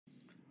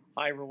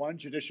Hi, everyone.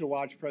 Judicial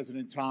Watch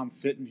President Tom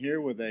Fitton here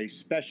with a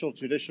special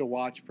Judicial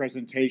Watch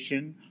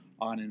presentation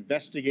on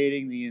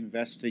investigating the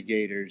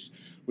investigators.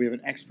 We have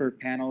an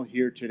expert panel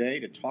here today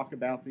to talk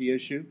about the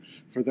issue.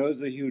 For those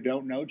of you who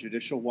don't know,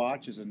 Judicial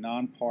Watch is a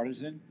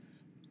nonpartisan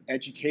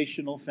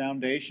educational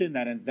foundation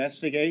that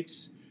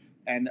investigates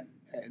and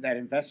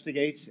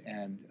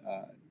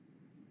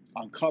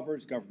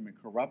uncovers government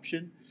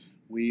corruption.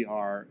 We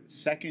are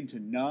second to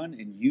none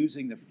in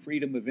using the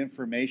Freedom of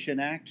Information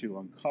Act to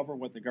uncover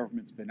what the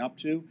government's been up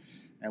to.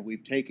 And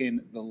we've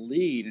taken the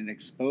lead in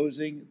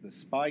exposing the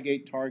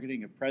Spygate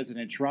targeting of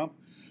President Trump,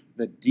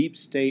 the deep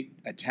state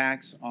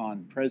attacks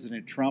on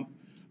President Trump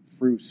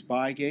through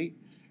Spygate.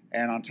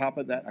 And on top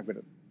of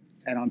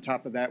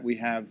that, we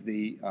have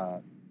the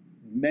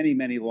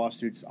many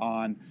lawsuits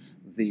on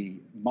the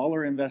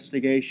Mueller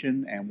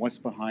investigation and what's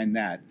behind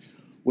that.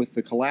 With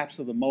the collapse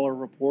of the Mueller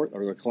report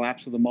or the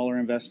collapse of the Mueller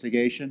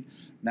investigation,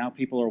 now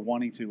people are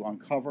wanting to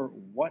uncover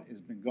what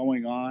has been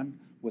going on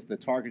with the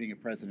targeting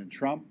of President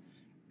Trump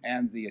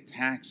and the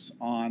attacks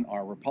on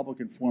our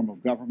Republican form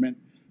of government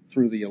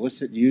through the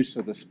illicit use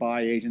of the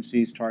spy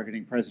agencies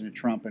targeting President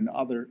Trump and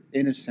other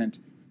innocent,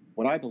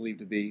 what I believe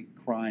to be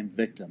crime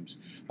victims.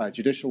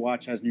 Judicial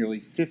Watch has nearly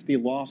 50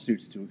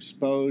 lawsuits to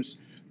expose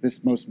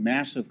this most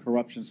massive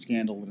corruption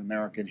scandal in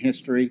American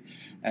history.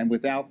 And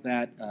without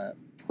that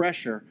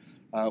pressure,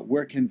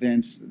 we're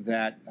convinced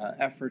that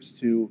efforts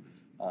to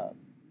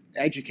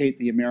educate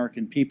the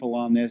American people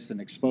on this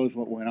and expose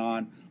what went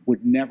on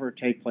would never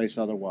take place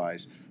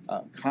otherwise.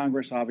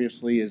 Congress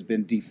obviously has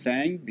been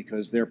defanged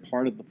because they're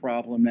part of the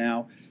problem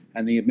now,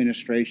 and the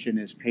administration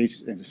is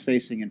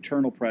facing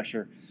internal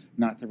pressure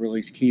not to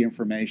release key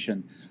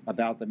information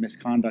about the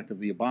misconduct of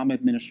the Obama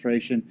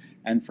administration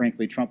and,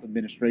 frankly, Trump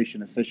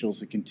administration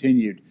officials who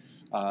continued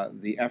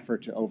the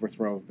effort to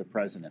overthrow the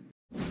president.